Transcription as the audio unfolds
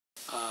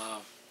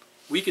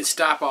We can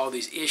stop all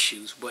these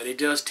issues, but it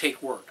does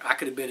take work. I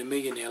could have been a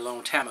millionaire a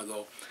long time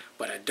ago,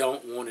 but I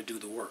don't want to do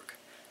the work.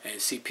 And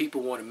see,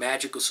 people want a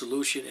magical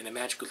solution, and a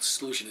magical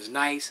solution is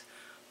nice,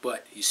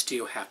 but you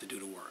still have to do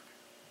the work.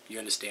 You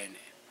understand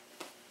that?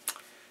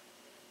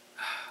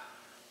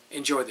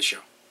 Enjoy the show.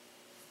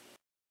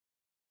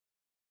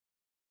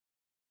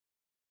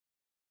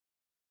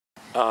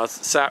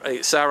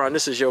 Syron,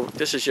 this is your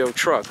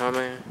truck, huh,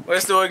 man? Well,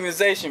 it's the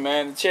organization,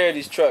 man. The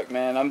charity's truck,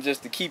 man. I'm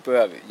just the keeper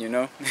of it, you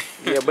know.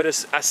 Yeah, but I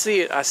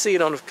see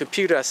it on the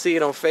computer. I see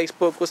it on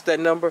Facebook. What's that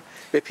number?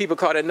 If people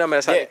call that number,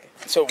 that's how. Yeah.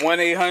 So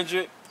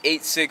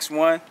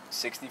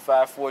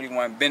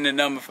 1-800-861-6541. Been the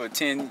number for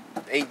 8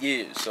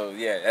 years. So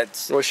yeah,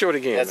 that's. Well, show it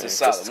again. That's man. a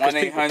solid.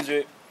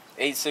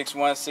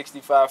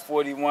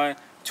 1-800-861-6541.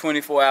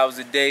 24 hours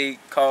a day.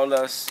 Call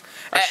us.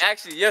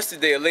 Actually,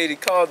 yesterday a lady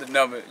called the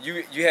number.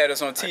 You had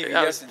us on TV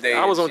yesterday.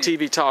 I was on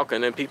TV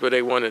talking, and people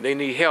they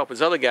need help.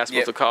 This other guy's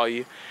supposed to call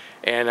you,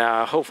 and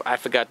I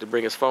forgot to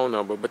bring his phone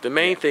number. But the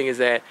main thing is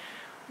that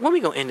when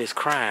we gonna end this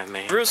crime,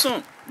 man? Real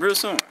soon. I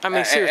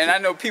mean, seriously. And I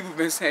know people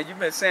been saying you've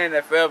been saying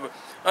that forever.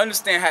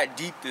 Understand how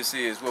deep this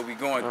is, what we're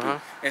going through,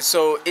 and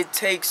so it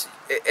takes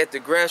at the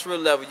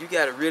grassroots level. You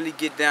got to really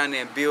get down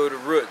there and build the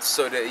roots,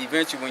 so that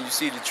eventually, when you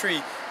see the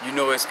tree, you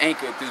know it's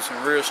anchored through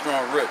some real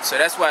strong roots. So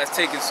that's why it's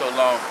taking so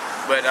long.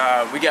 But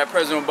we got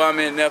President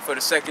Obama in there for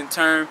the second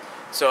term,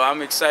 so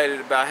I'm excited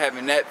about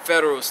having that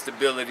federal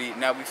stability.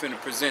 Now we finna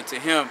present to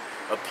him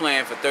a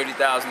plan for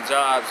 30,000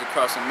 jobs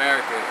across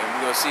America, and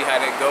we're gonna see how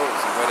that goes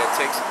and where that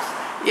takes us.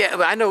 Yeah,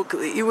 but I know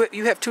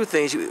you have two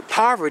things.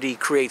 Poverty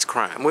creates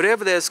crime. Well,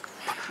 let's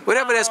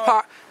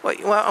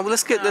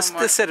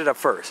set it up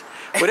first.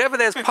 Whatever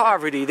there's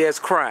poverty, there's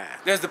crime.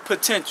 There's the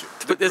potential,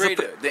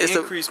 the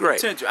increased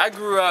potential. I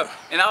grew up,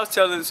 and I was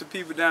telling some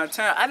people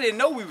downtown, I didn't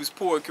know we was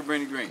poor in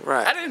Cabrini Green.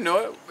 Right. I didn't know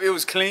it. It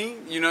was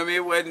clean. You know what I mean?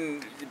 It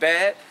wasn't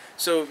bad.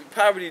 So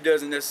poverty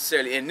doesn't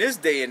necessarily, in this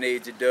day and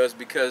age, it does,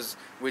 because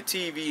with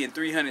TV and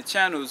 300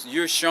 channels,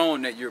 you're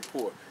shown that you're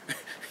poor.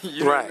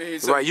 You know what I mean?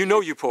 So right. You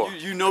know you're poor.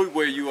 You know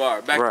where you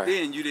are. Back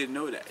then, you didn't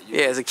know that.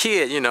 As a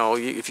kid,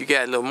 if you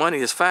got a little money,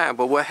 it's fine.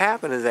 But what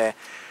happened is that,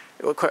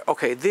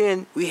 okay,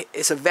 then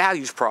it's a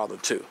values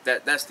problem too.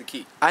 That's the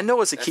key. I know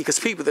it's a key, because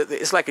people,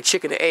 it's like a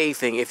chicken and egg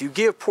thing. If you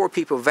give poor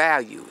people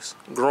values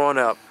growing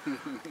up,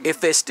 if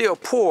they're still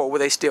poor, will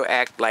they still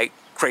act like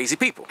crazy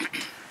people?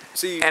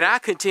 See, and I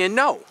contend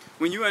no.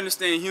 When you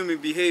understand human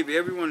behavior,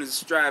 everyone is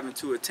striving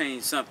to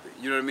attain something.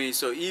 You know what I mean?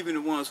 So even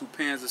the ones who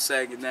pants are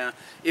sagging down,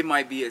 it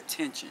might be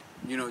attention,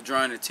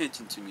 drawing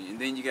attention to me. And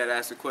then you got to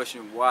ask the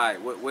question, why?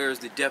 Where is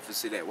the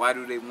deficit at? Why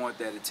do they want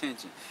that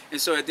attention?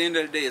 And so at the end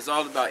of the day, it's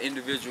all about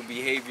individual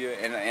behavior.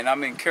 And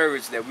I'm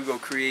encouraged that we're going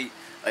to create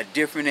a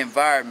different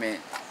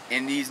environment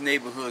in these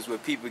neighborhoods where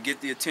people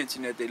get the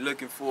attention that they're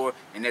looking for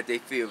and that they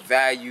feel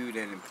valued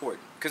and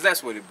important. Because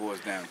that's what it boils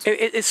down to.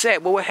 It's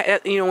sad, but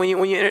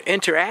when you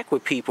interact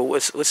with people,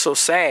 it's so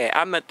sad.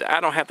 I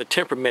don't have the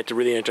temperament to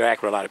really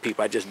interact with a lot of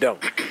people. I just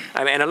don't.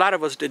 I mean, and a lot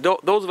of us,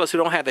 those of us who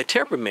don't have the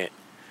temperament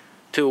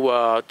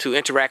to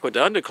interact with the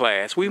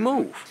underclass, we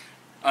move.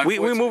 We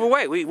move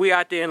away. We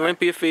out there in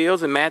Olympia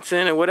Fields and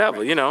Matson and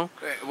whatever,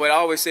 What I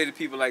always say to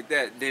people like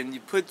that, then you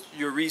put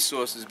your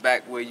resources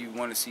back where you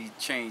want to see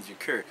change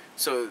occur.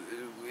 So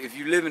if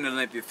you live in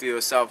Olympia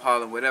Fields, South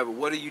Holland, whatever,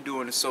 what are you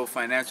doing to sow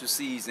financial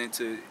seeds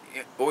into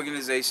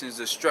organizations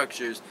or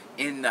structures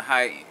in the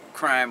high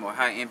crime or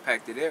high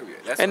impacted area?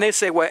 They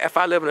say, well, if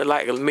I live in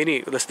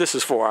this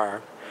is for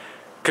our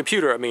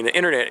the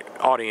internet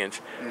audience,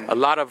 a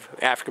lot of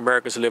African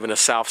Americans live in the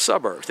south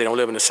suburbs. They don't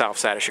live in the south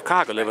side of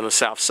Chicago, live in the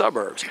south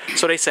suburbs.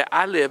 So they say,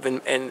 I live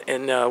in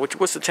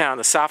what's the town,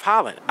 the South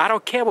Holland. I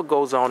don't care what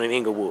goes on in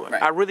Inglewood.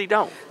 I really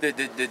don't.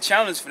 The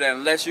challenge for that,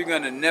 unless you're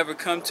going to never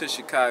come to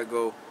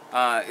Chicago,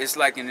 it's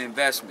like an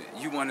investment.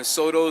 You want to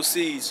sow those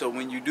seeds so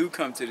when you do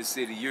come to the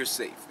city, you're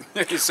safe.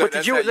 So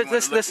but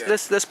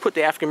let's put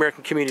the African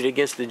American community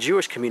against the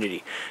Jewish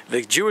community.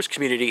 The Jewish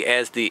community,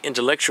 as the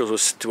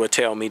intellectuals would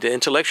tell me, the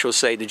intellectuals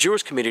say the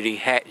Jewish community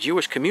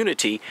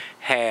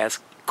has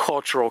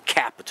cultural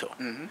capital.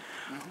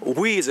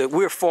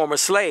 We're former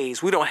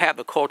slaves. We don't have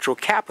the cultural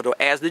capital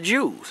as the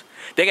Jews.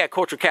 They got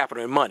cultural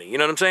capital and money. You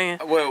know what I'm saying?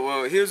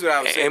 Well, here's what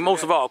I was saying. And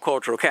most of all,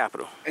 cultural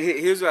capital.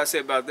 Here's what I say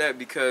about that,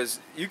 because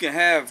you can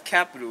have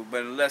capital,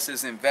 but unless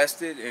it's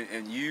invested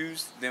and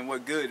used, then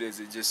what good is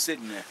it just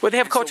sitting there? Well, they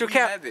have cultural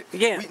capital.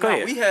 Yeah, go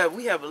ahead.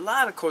 We have a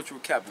lot of cultural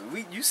capital.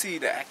 You see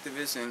the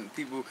activists and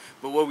people,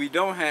 but what we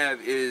don't have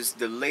is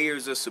the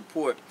layers of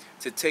support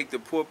to take the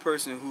poor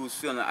person who's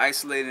feeling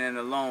isolated and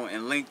alone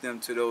and link them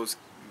to those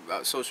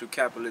social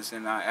capitalists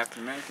in our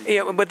African American.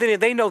 Yeah, but then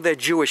they know they're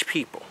Jewish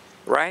people,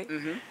 right?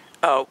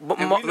 But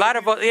a lot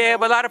of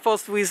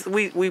us,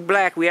 we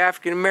black, we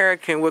African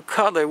American, we're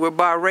colored, we're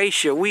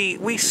biracial,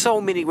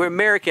 we're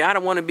American. I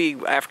don't want to be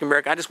African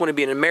American. I just want to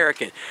be an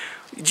American.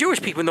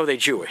 Jewish people know they're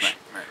Jewish.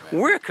 Right.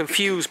 We're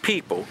confused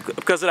people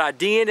because of our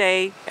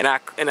DNA and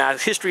our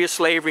history of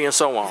slavery and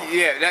so on.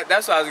 Yeah,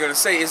 that's what I was gonna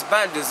say. It's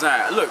by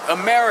design. Look,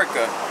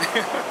 America,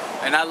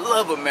 and I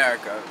love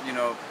America.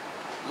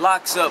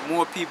 locks up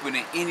more people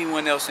than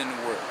anyone else in the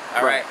world.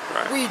 All right.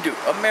 We do.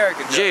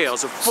 America does.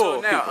 Jails are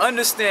full. So now,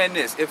 understand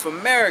this. If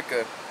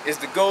America is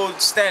the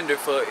gold standard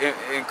for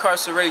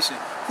incarceration,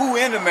 who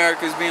in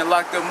America is being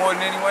locked up more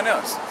than anyone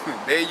else?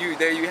 there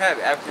you have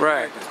it, African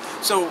Americans.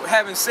 So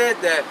having said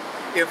that,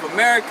 if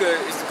America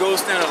is the gold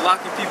standard of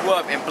locking people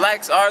up, and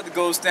blacks are the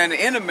gold standard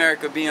in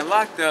America being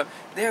locked up,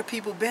 there are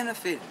people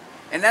benefiting.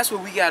 And that's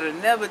what we gotta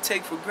never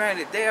take for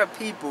granted. There are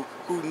people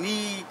who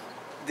need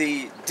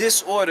the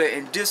disorder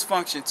and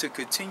dysfunction to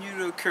continue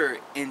to occur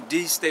in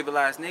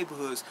destabilized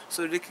neighborhoods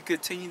so they can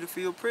continue to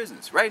fill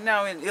prisons. Right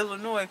now in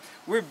Illinois,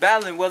 we're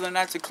battling whether or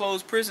not to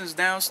close prisons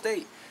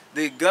downstate.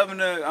 The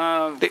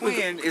governor,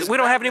 Quinn, is we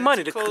don't have any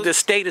money. The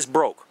state is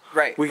broke.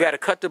 Right. We got to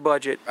cut the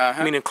budget,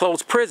 meaning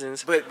close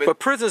prisons. But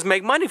prisons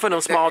make money for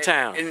those small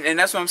towns. And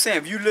that's what I'm saying.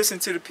 If you listen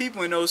to the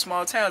people in those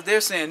small towns,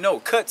 they're saying, no,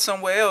 cut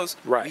somewhere else.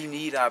 We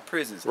need our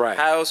prisons.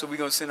 How else are we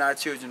going to send our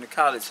children to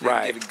college so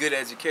they can get a good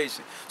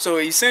education? So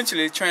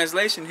essentially,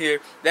 translation here,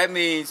 that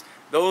means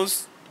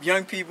those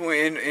young people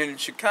in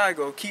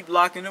Chicago keep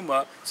locking them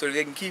up so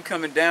they can keep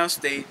coming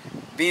downstate,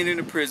 being in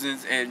the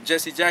prisons. And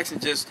Jesse Jackson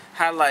just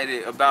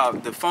highlighted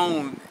about the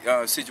phone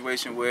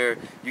situation where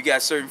you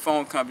got certain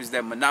phone companies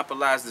that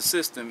monopolize the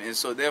system, and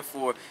so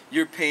therefore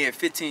you're paying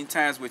 15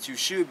 times what you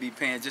should be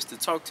paying just to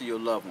talk to your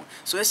loved one.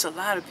 So it's a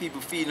lot of people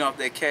feeding off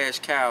that cash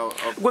cow.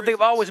 Well, they've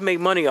always made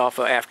money off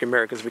of African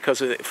Americans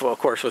because of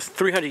course, for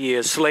 300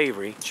 years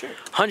slavery,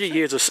 100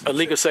 years of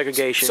illegal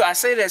segregation. So I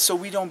say that so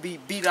we don't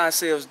beat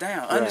ourselves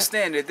down.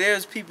 Understand that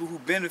there's people who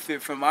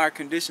benefit from our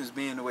conditions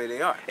being the way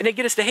they are, and they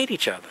get us to hate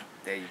each other.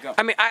 There you go.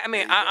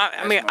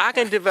 I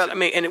can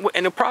develop.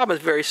 And the problem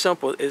is very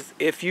simple. Is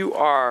if you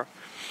are,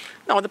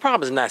 no, the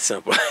problem is not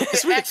simple.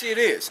 Actually, it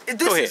is.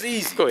 This is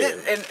easy. Go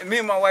ahead. And me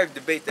and my wife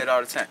debate that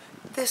all the time.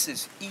 This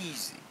is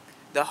easy.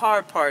 The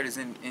hard part is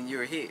in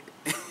your head,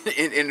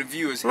 in the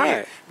viewer's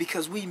head,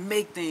 because we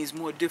make things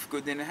more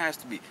difficult than it has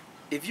to be.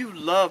 If you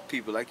love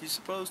people like you're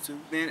supposed to,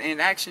 then in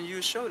action you'll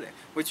show that.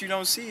 What you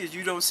don't see is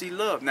you don't see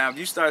love. Now, if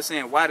you start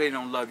saying why they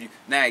don't love you,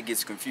 now it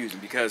gets confusing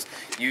because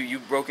you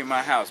broke in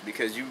my house,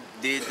 because you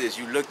did this,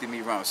 you looked at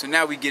me wrong. So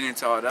now we get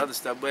into all the other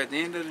stuff. But at the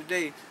end of the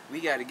day, we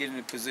got to get in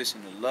a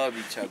position to love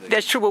each other.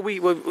 That's true,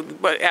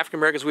 but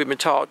African Americans, we've been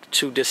taught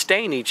to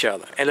disdain each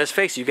other. And let's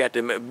face it, you got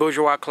the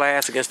bourgeois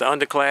class against the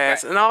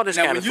underclass and all this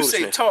kind of foolishness. Now,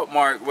 when you say taught,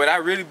 Mark, what I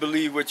really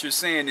believe what you're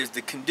saying is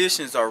the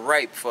conditions are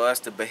ripe for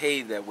us to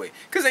behave that way.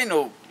 Because ain't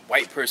no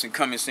white person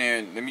coming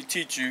saying, let me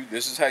teach you,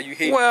 this is how you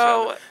hate each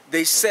other.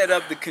 They set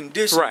up the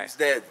conditions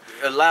that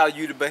allow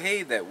you to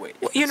behave that way.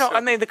 Well, you know,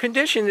 the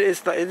condition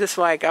is just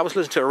like, I was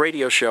listening to a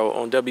radio show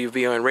on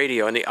WVON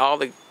radio, and all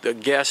the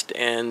guests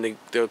and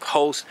the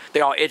hosts,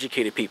 they're all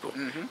educated people.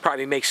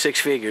 Probably make six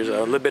figures, or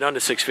a little bit under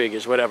six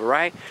figures, whatever,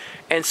 right?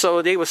 And so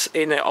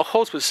and the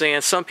host was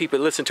saying, some people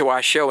listen to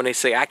our show and they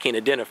say, I can't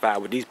identify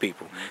with these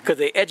people because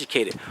they're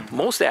educated.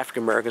 Most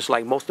African Americans,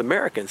 like most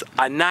Americans,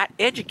 are not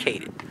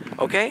educated.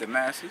 Okay? The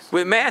masses?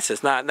 With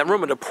masses. Now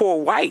remember, the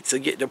poor whites,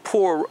 the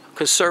poor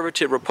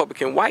conservative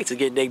Republican whites are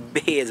getting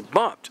their heads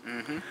bumped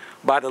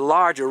by the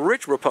larger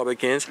rich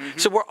Republicans.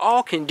 So we're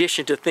all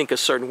conditioned to think a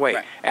certain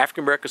way.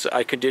 African Americans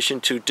are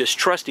conditioned to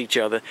distrust each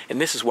other, and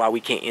this is why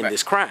we can't end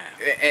this crime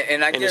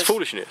and I guess, this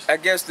foolishness. I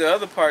guess the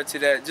other part to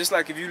that, just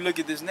like if you look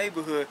at this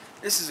neighborhood,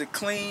 this is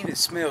clean, it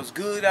smells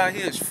good out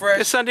here, it's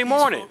fresh. It's Sunday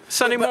morning.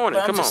 Sunday morning.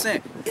 But I'm just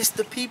saying, it's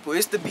the people,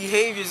 it's the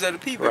behaviors of the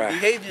people.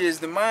 Behavior is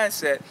the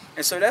mindset,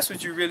 and so that's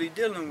what you're really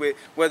dealing with.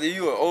 Whether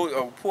you're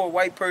a poor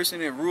white person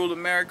in rural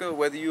America,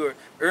 whether you're an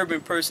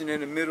urban person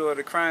in the middle of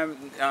the crime,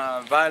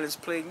 violence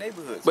plagued neighborhoods.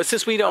 But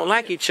since we don't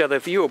like each other,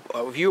 if you're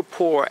a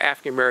poor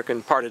African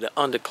American part of the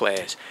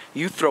underclass,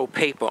 you throw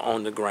paper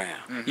on the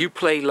ground, you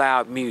play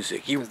loud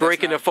music, you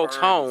break into folks'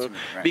 home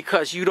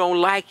because you don't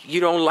like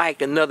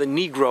another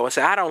Negro. I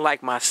say, I don't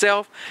like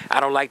myself, I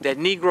don't like that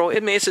Negro.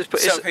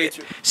 It's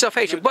self-hatred.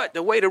 Self-hatred. But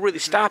the way to really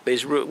stop it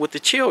is with the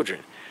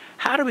children.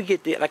 How do we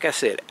get there? Like I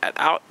said,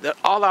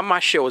 all of my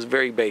show is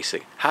very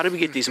basic. How do we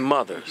get these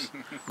mothers,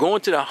 go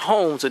into the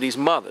homes of these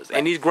mothers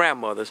and these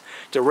grandmothers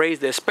to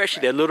raise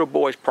especially their little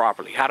boys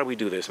properly? How do we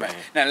do this, man?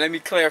 Now, let me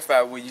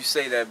clarify when you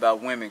say that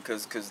about women,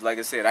 because like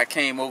I said, I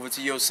came over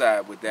to your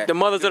side with that. The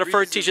mothers are the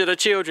first teacher of the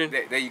children.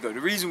 There you go. The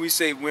reason we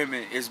say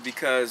women is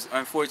because,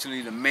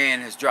 unfortunately, the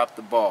man has dropped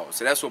the ball.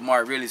 So that's what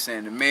Mark really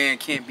saying. The man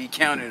can't be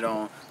counted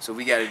on, so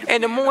we got to.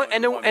 And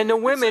the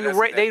women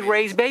they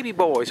raise baby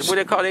boys. What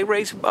they call they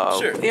raise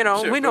you know.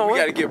 We know we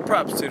got to give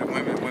props to the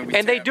women when we.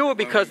 And they do it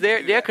because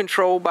they're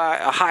controlled by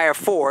a higher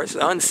force,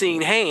 an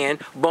unseen hand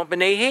bumping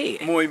their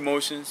head. More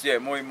emotions,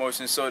 more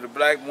emotions. So the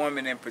black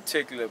woman in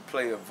particular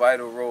play a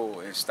vital role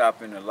in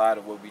stopping a lot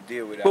of what we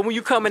deal with. But when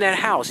you come in that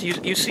house,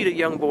 you see the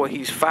young boy.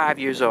 He's 5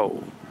 years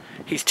old.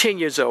 He's 10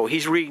 years old.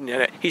 He's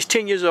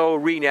 10 years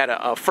old reading at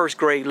a first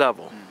grade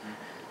level.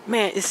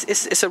 Man,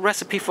 it's a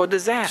recipe for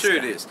disaster. Sure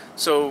it is.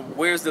 So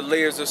where's the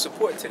layers of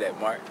support to that,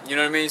 Mark? You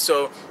know what I mean?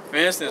 So, for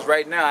instance,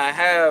 right now I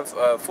have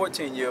a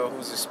 14-year-old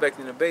who's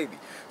expecting a baby.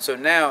 So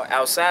now,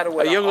 outside of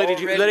what young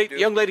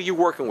lady you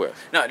working with?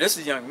 No, this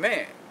is a young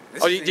man.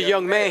 Oh, the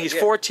young man. He's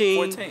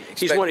 14. 14.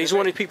 He's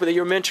one of the people that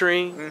you're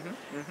mentoring,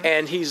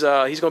 and he's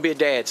gonna be a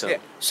dad soon. Yeah.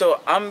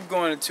 So I'm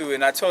going to,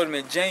 and I told him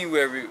in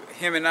January,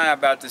 him and I are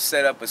about to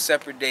set up a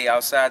separate day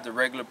outside the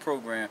regular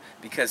program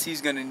because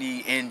he's gonna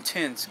need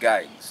intense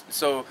guidance.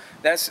 So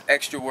that's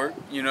extra work.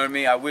 You know what I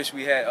mean? I wish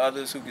we had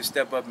others who could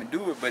step up and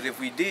do it, but if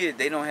we did,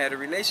 they don't have a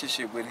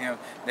relationship with him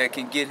that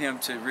can get him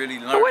to really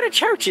learn. But where the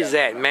church is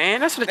at,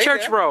 man? That's the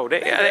church road.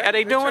 Are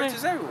they doing it?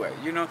 Churches everywhere.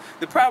 You know,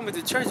 the problem with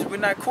the church is we're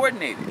not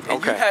coordinated. And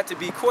okay. You have to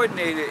be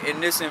coordinated in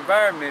this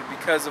environment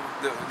because of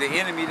the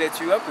enemy that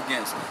you're up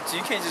against. So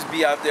you can't just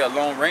be out there a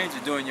lone ranger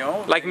doing your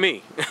own like thing.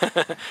 Me.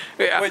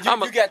 Well,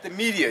 you got the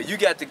media, you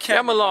got the camera.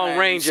 I'm a lone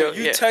ranger. So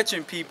you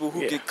touching people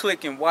who can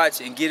click and watch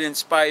and get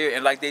inspired,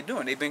 and like they're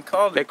doing, they've been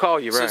calling. They call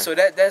you, right? So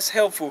that's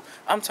helpful.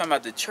 I'm talking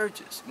about the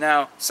churches.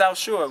 Now, South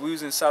Shore, we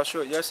was in South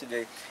Shore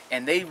yesterday,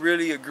 and they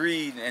really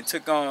agreed and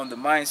took on the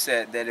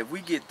mindset that if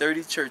we get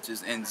 30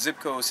 churches in zip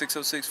code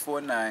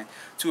 60649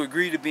 to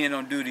agree to being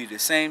on duty the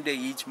same day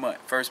each month,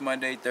 first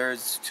Monday, third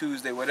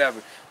Tuesday,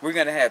 whatever, we're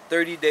going to have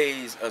 30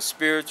 days of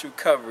spiritual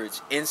coverage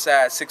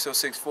inside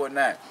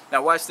 60649.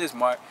 Now watch this,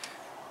 Mark.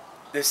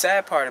 The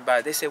sad part about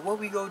it, they said, what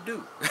we gonna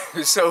do?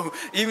 So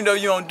even though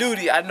you're on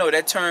duty, I know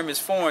that term is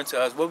foreign to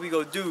us. What we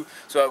gonna do?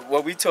 So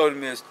what we told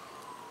them is,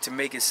 to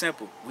make it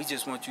simple, we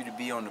just want you to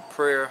be on the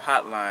prayer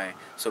hotline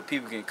so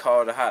people can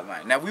call the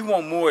hotline. Now we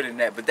want more than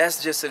that, but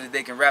that's just so that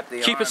they can wrap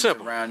their arms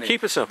around it.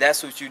 Keep it simple.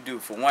 That's what you do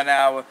for 1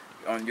 hour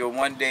on your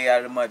one day out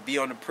of the month. Be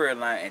on the prayer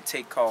line and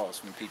take calls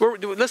from people.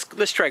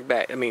 Let's track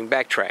back.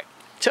 Backtrack.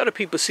 Tell the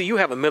people, see, you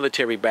have a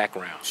military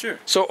background. Sure.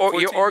 So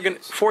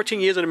 14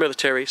 years in the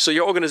military. So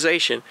your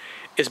organization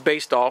is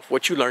based off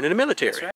what you learned in the military. That's right.